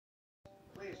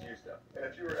And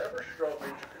if you are ever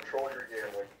struggling to control your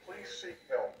gambling, please seek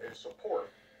help and support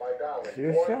by dialing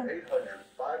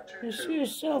 1-800-522-47. You see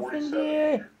yourself in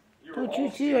there? Don't you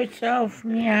see yourself?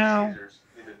 Meow.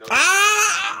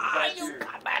 Ah! You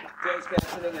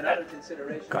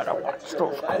gotta watch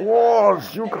those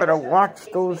claws. You gotta watch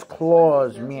those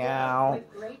claws. Meow.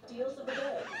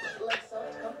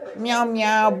 Meow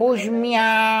meow. Bush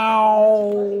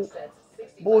meow.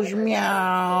 Bush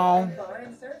meow.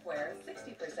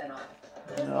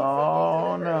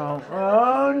 Oh no.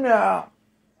 Oh no.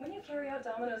 When you carry out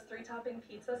Domino's 3-topping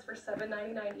pizzas for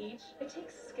 $7.99 each, it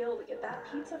takes skill to get that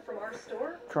pizza from our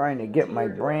store. Trying to get my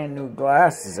brand new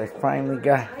glasses. I finally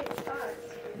got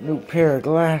a new pair of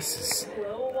glasses.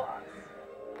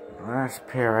 The last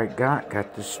pair I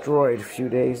got destroyed a few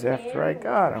days after I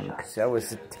got them because I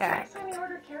was attacked.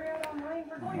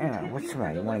 Yeah, what's the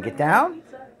matter? You want to get down?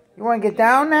 You want to get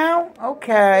down now?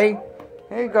 Okay.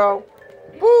 Here you go.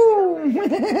 Boom!